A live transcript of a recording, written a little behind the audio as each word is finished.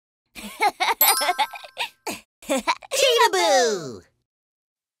Cheetahboo!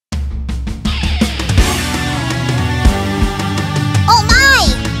 Oh my!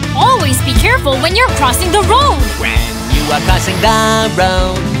 Always be careful when you're crossing the road. When you are crossing the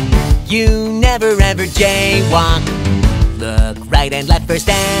road, you never ever jaywalk. Look right and left first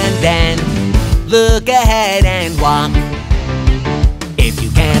and then look ahead and walk. If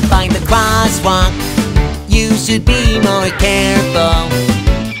you can't find the crosswalk, you should be more careful.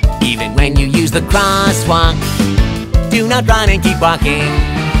 Even when you use the crosswalk, do not run and keep walking.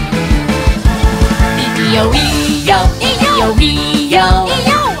 E-E-O-E-O,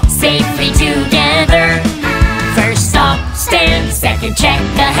 E-E-O-E-O, safely together. First stop, stand, second check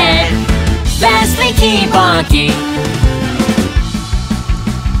ahead. Lastly, keep walking.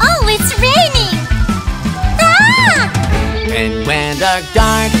 Oh, it's raining! Ah! And when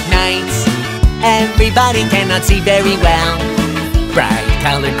dark nights, everybody cannot see very well. Bright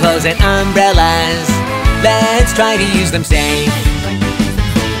colored clothes and umbrellas, let's try to use them safe.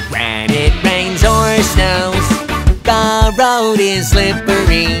 When it rains or snows, the road is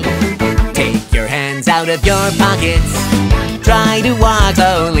slippery. Take your hands out of your pockets, try to walk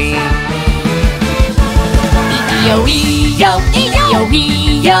slowly. E-E-O-E-O,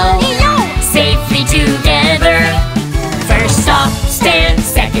 E-E-O-E-O, safely together. First stop, stand,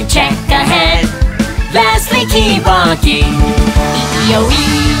 second check ahead. Lastly, keep walking.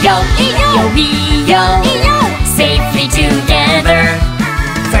 E-E-O-E-O, E-E-O-E-O, safely together.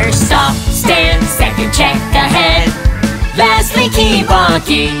 First stop, stand, second check ahead. Lastly, keep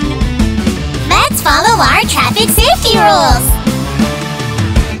walking. Let's follow our traffic safety rules!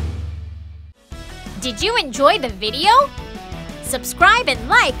 Did you enjoy the video? Subscribe and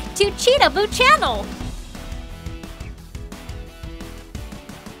like to Cheetahboo channel.